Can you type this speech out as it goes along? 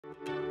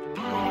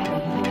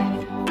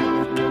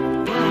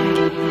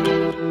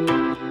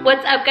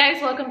What's up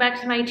guys, welcome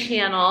back to my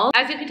channel.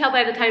 As you can tell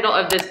by the title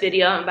of this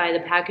video and by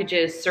the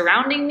packages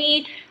surrounding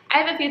me, I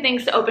have a few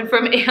things to open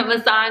from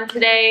Amazon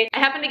today. I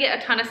happened to get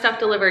a ton of stuff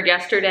delivered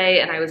yesterday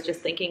and I was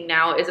just thinking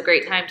now is a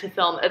great time to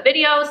film a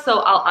video, so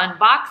I'll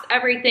unbox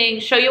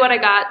everything, show you what I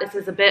got. This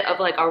is a bit of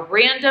like a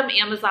random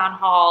Amazon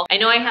haul. I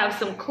know I have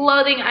some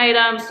clothing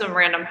items, some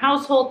random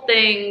household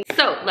things,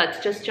 so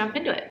let's just jump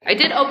into it. I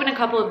did open a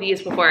couple of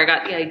these before I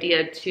got the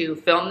idea to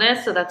film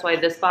this, so that's why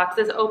this box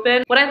is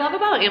open. What I love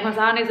about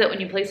Amazon is that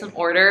when you place an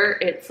order,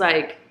 it's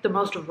like the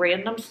most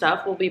random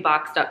stuff will be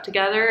boxed up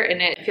together,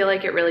 and I feel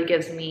like it really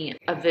gives me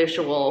a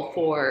visual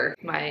for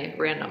my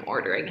random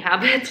ordering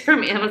habits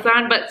from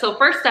Amazon. But so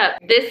first up,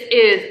 this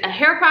is a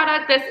hair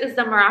product. This is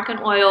the Moroccan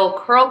Oil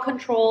Curl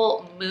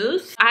Control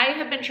Mousse. I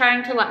have been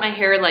trying to let my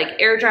hair like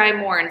air dry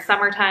more in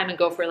summertime and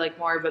go for like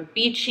more of a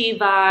beachy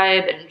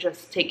vibe and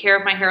just take care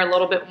of my hair a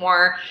little bit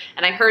more.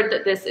 And I heard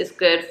that this is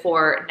good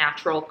for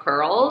natural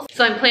curls.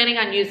 So I'm planning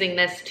on using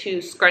this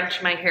to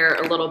scrunch my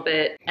hair a little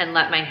bit and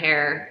let my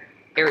hair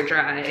air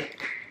dry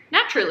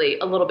naturally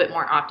a little bit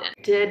more often.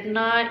 Did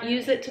not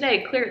use it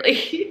today,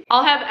 clearly.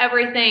 I'll have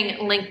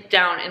everything linked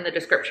down in the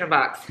description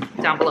box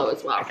down below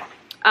as well.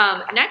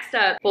 Next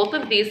up, both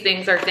of these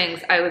things are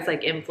things I was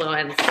like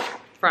influenced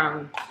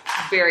from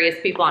various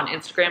people on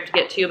Instagram to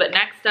get to, but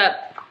next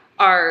up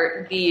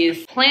are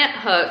these plant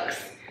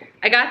hooks.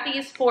 I got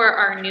these for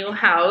our new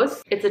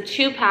house. It's a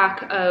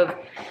 2-pack of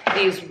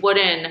these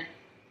wooden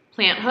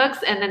plant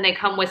hooks, and then they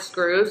come with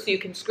screws, so you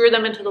can screw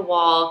them into the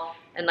wall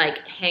and like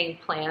hang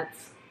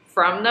plants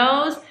from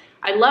those.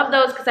 I love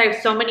those because I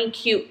have so many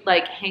cute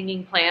like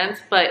hanging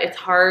plants, but it's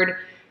hard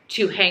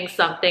to hang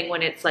something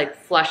when it's like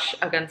flush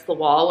against the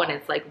wall, when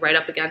it's like right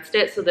up against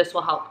it. So this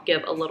will help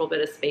give a little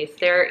bit of space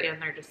there,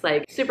 and they're just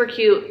like super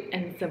cute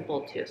and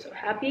simple too. So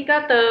happy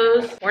got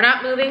those. We're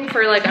not moving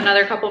for like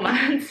another couple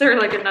months or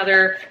like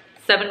another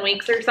 7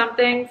 weeks or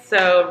something,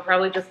 so I'm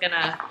probably just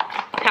gonna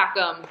pack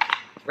them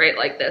right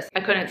like this. I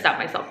couldn't stop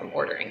myself from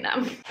ordering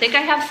them. I think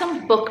I have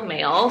some book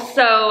mail.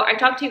 So I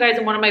talked to you guys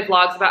in one of my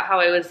vlogs about how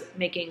I was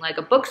making like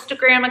a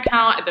Bookstagram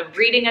account. I've been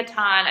reading a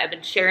ton. I've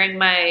been sharing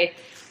my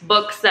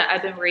books that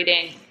I've been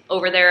reading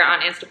over there on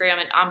Instagram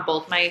and on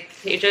both my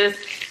pages,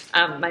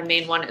 my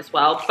main one as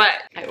well.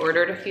 But I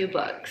ordered a few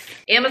books.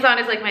 Amazon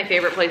is like my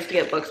favorite place to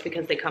get books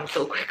because they come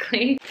so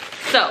quickly.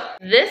 So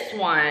this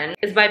one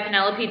is by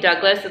Penelope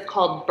Douglas. It's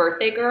called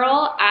Birthday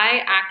Girl.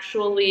 I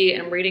actually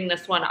am reading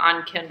this one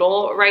on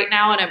Kindle right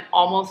now and I'm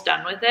almost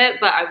done with it,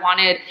 but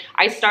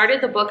I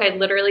started the book, I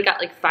literally got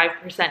like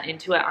 5%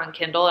 into it on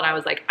Kindle and I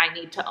was like, I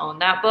need to own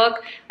that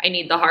book. I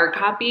need the hard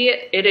copy.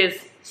 It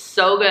is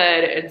so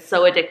good and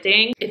so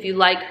addicting. If you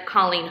like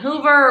Colleen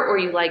Hoover or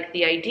you like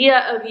the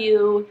idea of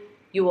you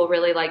will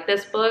really like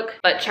this book,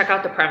 but check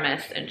out the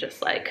premise and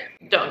just like,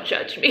 don't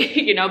judge me,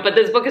 you know, but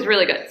this book is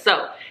really good.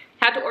 So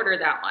had to order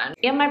that one.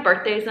 And my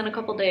birthday's in a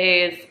couple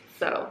days,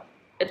 so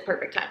it's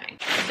perfect timing.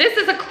 This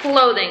is a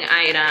clothing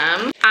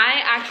item.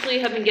 I actually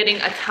have been getting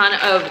a ton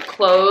of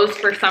clothes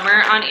for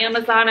summer on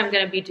Amazon. I'm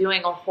gonna be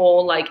doing a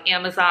whole like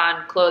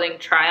Amazon clothing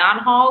try-on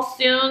haul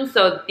soon.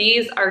 So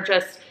these are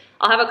just,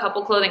 I'll have a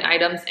couple clothing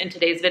items in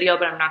today's video,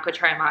 but I'm not gonna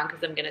try them on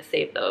because I'm gonna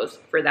save those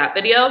for that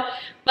video.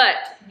 But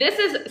this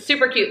is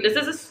super cute. This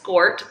is a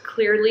skirt.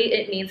 Clearly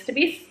it needs to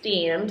be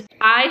steamed.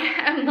 I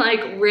am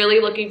like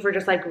really looking for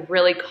just like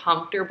really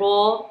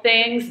comfortable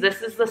things.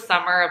 This is the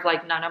summer of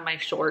like none of my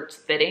shorts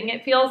fitting,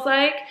 it feels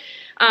like.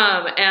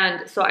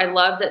 And so I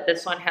love that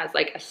this one has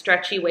like a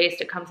stretchy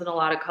waist. It comes in a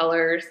lot of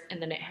colors, and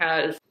then it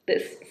has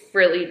this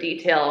frilly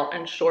detail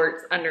and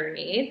shorts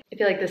underneath. I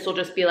feel like this will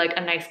just be like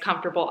a nice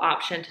comfortable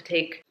option to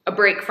take a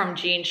break from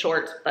jean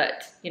shorts,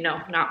 but you know,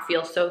 not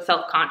feel so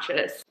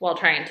self-conscious while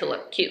trying to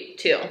look cute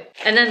too.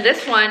 And then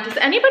this one, does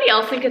anybody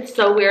else think it's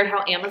so weird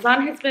how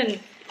Amazon has been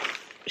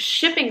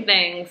shipping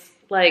things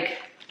like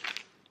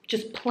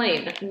just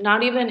plain,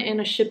 not even in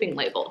a shipping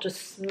label,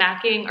 just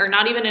smacking, or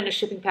not even in a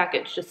shipping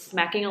package, just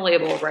smacking a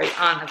label right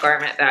on the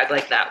garment bag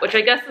like that, which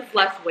I guess is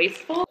less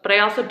wasteful, but I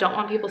also don't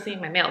want people seeing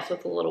my mail, so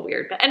it's a little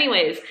weird. But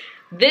anyways,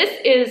 this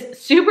is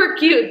super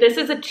cute. This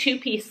is a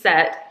 2-piece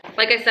set.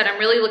 Like I said, I'm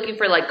really looking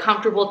for like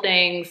comfortable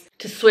things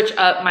to switch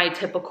up my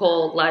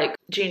typical like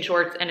jean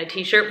shorts and a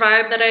t-shirt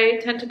vibe that I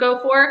tend to go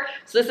for.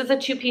 So this is a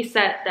 2-piece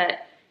set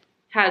that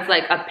has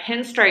like a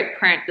pinstripe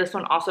print. This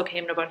one also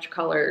came in a bunch of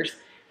colors.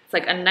 It's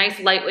like a nice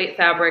lightweight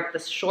fabric. The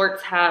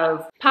shorts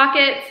have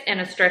pockets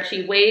and a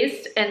stretchy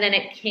waist, and then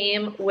it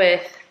came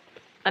with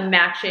a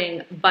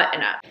matching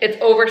button up. It's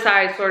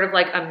oversized, sort of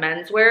like a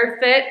menswear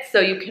fit,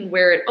 so you can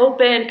wear it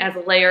open as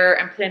a layer.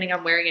 I'm planning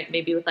on wearing it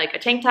maybe with like a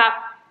tank top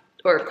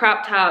or a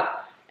crop top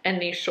and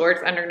these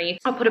shorts underneath.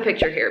 I'll put a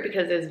picture here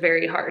because it's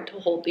very hard to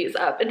hold these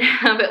up and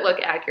have it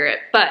look accurate,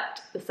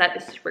 but the set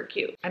is super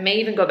cute. I may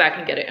even go back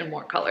and get it in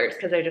more colors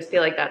because I just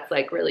feel like that's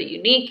like really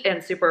unique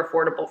and super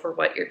affordable for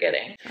what you're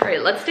getting. All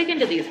right, let's dig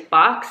into these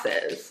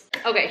boxes.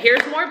 Okay,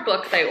 here's more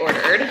books I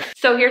ordered.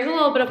 So here's a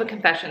little bit of a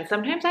confession.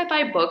 Sometimes I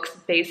buy books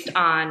based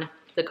on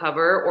the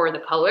cover or the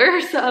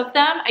colors of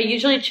them. I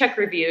usually check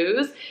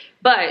reviews,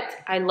 but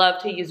I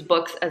love to use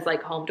books as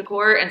like home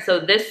decor. And so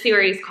this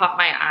series caught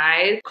my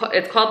eye.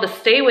 It's called the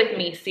Stay With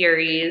Me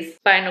series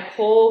by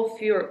Nicole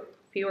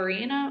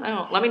Fiorina. I don't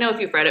know. Let me know if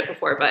you've read it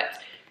before, but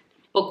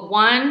book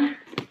 1,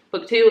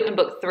 book 2, and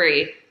book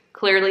 3.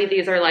 Clearly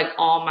these are like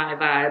all my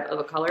vibe of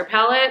a color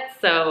palette.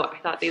 So I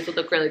thought these would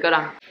look really good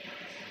on.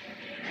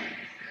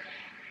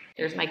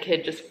 There's my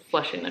kid just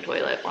flushing the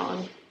toilet while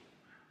I'm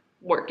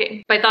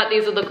working. But I thought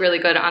these would look really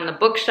good on the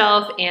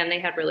bookshelf, and they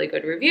had really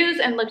good reviews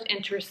and looked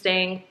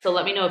interesting. So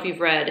let me know if you've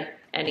read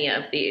any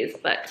of these,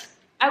 but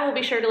I will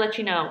be sure to let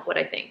you know what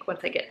I think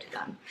once I get to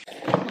them.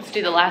 Let's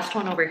do the last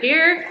one over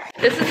here.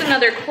 This is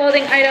another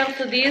clothing item.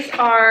 So these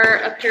are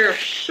a pair of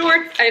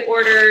shorts I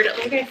ordered.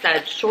 Like I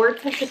said,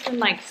 shorts have just been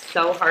like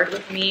so hard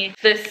with me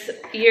this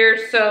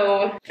year.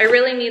 So I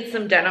really need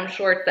some denim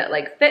shorts that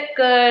like fit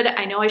good.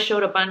 I know I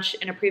showed a bunch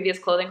in a previous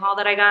clothing haul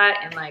that I got,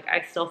 and like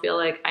I still feel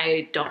like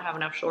I don't have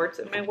enough shorts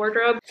in my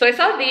wardrobe. So I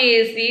saw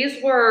these.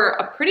 These were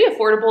a pretty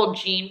affordable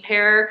jean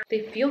pair.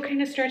 They feel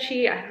kind of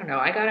stretchy. I don't know.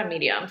 I got a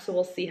medium, so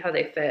we'll see how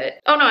they fit.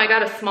 Oh no, I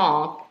got a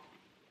small.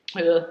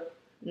 Ugh,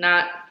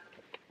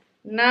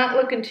 not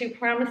looking too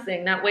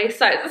promising. That waist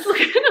size is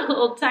looking a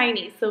little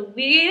tiny. So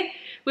we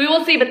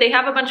will see, but they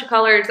have a bunch of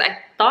colors. I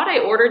thought I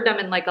ordered them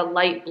in like a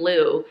light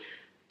blue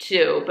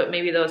too, but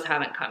maybe those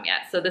haven't come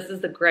yet. So this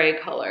is the gray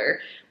color.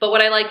 But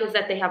what I like is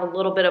that they have a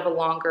little bit of a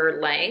longer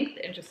length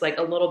and just like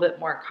a little bit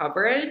more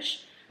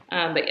coverage.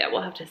 But yeah,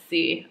 we'll have to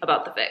see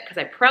about the fit because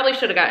I probably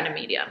should have gotten a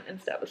medium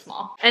instead of a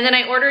small. And then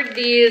I ordered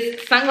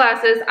these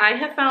sunglasses. I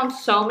have found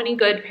so many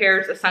good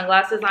pairs of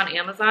sunglasses on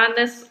Amazon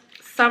this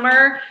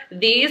summer.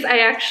 These I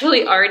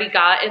actually already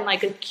got in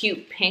like a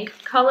cute pink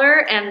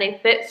color, and they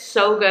fit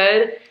so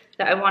good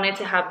that I wanted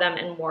to have them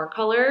in more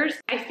colors.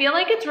 I feel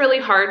like it's really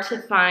hard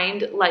to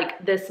find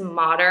like this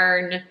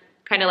modern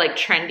kind of like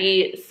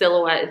trendy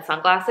silhouette in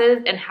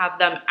sunglasses and have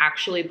them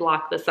actually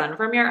block the sun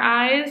from your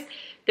eyes.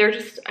 They're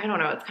just, I don't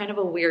know, it's kind of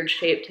a weird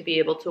shape to be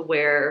able to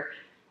wear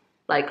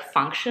like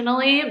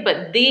functionally,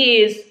 but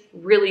these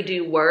really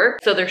do work.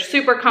 So they're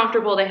super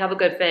comfortable, they have a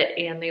good fit,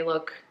 and they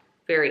look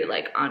very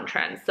like on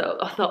trend. So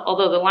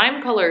although the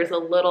lime color is a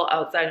little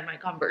outside of my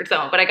comfort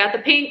zone, but I got the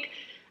pink,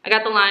 I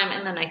got the lime,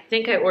 and then I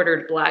think I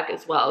ordered black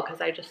as well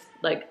because I just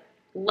like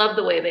love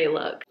the way they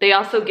look. They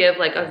also give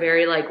like a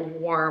very like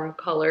warm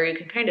color. You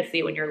can kind of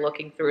see when you're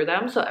looking through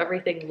them. So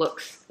everything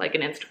looks like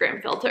an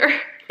Instagram filter,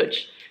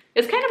 which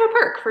is kind of a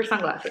perk for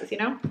sunglasses, you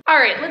know? All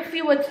right, let's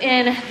see what's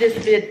in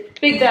this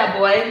big bad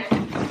boy.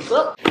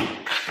 Whoop.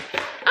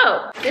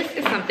 Oh, this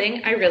is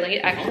something I really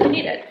actually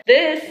needed.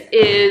 This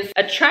is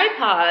a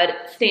tripod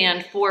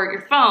stand for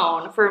your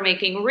phone for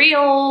making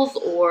reels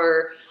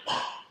or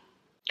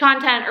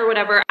content or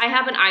whatever. I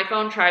have an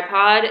iPhone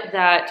tripod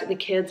that the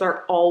kids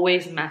are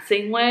always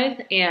messing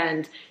with,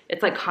 and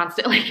it's like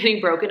constantly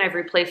getting broken. I've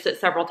replaced it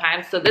several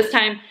times. So this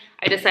time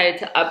I decided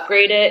to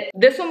upgrade it.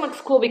 This one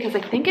looks cool because I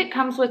think it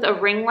comes with a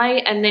ring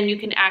light, and then you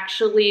can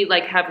actually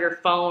like have your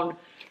phone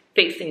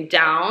facing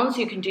down,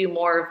 so you can do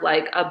more of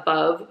like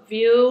above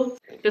view.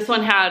 This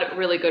one had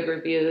really good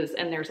reviews,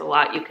 and there's a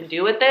lot you can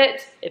do with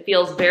it. It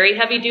feels very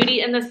heavy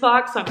duty in this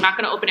box, so I'm not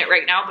gonna open it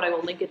right now, but I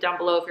will link it down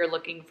below if you're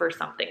looking for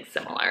something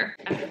similar.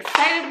 I'm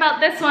excited about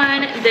this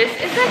one. This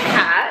is a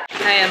hat.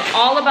 I am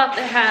all about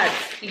the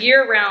hats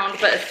year round,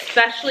 but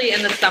especially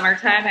in the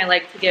summertime, I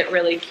like to get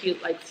really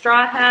cute like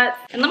straw hats.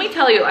 And let me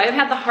tell you, I've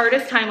had the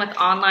hardest time with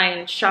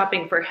online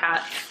shopping for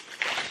hats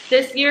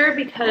this year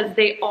because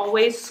they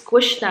always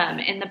squish them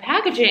in the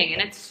packaging,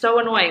 and it's so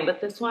annoying, but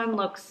this one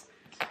looks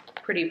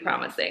pretty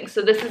promising.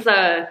 So this is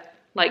a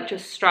like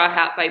just straw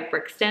hat by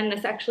Brixton.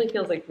 This actually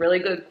feels like really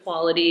good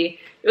quality.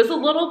 It was a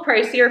little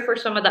pricier for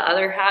some of the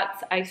other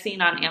hats I've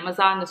seen on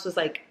Amazon. This was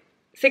like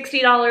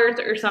 $60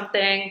 or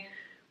something,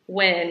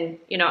 when,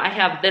 you know, I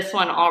have this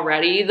one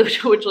already,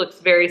 which looks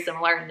very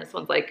similar, and this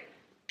one's like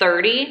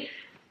 30.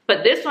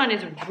 But this one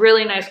is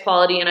really nice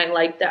quality, and I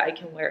like that I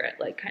can wear it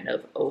like kind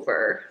of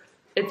over.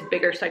 It's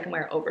bigger, so I can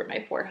wear it over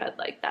my forehead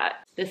like that.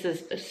 This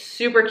is a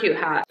super cute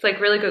hat. It's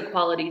like really good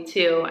quality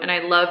too, and I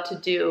love to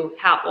do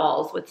hat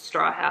walls with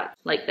straw hats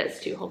like this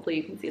too. Hopefully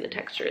you can see the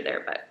texture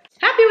there, but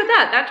happy with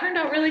that. That turned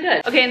out really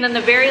good. Okay, and then the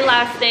very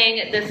last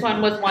thing, this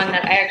one was one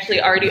that I actually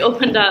already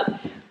opened up,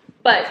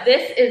 but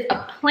this is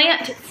a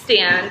plant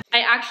stand.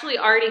 I actually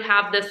already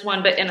have this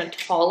one, but in a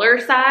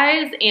taller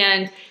size,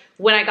 and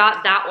when I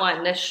got that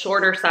one, this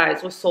shorter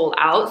size was sold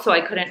out, so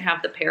I couldn't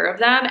have the pair of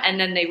them. And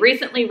then they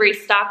recently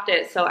restocked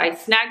it, so I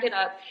snagged it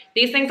up.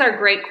 These things are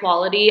great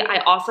quality.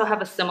 I also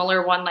have a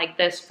similar one like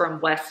this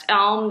from West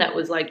Elm that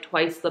was like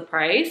twice the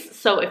price.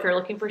 So if you're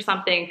looking for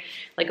something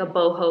like a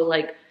boho,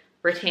 like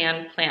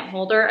rattan plant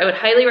holder, I would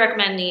highly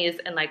recommend these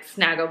and like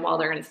snag them while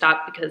they're in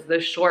stock, because the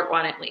short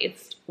one at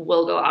least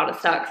will go out of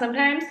stock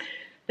sometimes.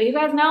 But you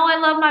guys know I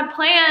love my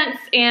plants,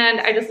 and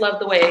I just love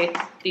the way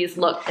these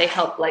look. They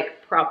help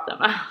like prop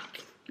them up,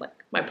 like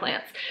my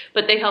plants,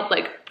 but they help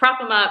like prop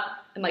them up.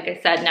 And like I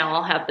said, now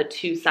I'll have the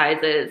two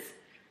sizes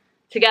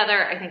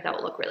together. I think that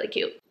will look really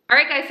cute. All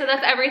right guys, so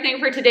that's everything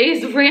for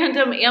today's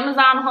random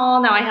Amazon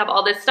haul. Now I have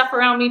all this stuff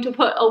around me to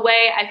put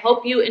away. I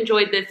hope you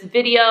enjoyed this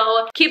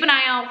video. Keep an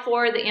eye out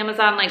for the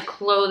Amazon like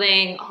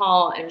clothing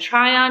haul and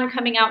try on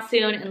coming out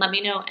soon, and let me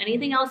know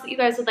anything else that you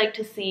guys would like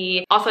to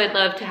see. Also, I'd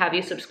love to have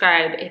you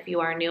subscribe if you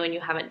are new and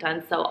you haven't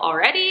done so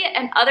already.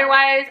 And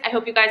otherwise, I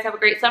hope you guys have a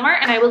great summer,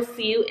 and I will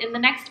see you in the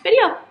next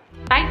video.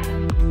 Bye.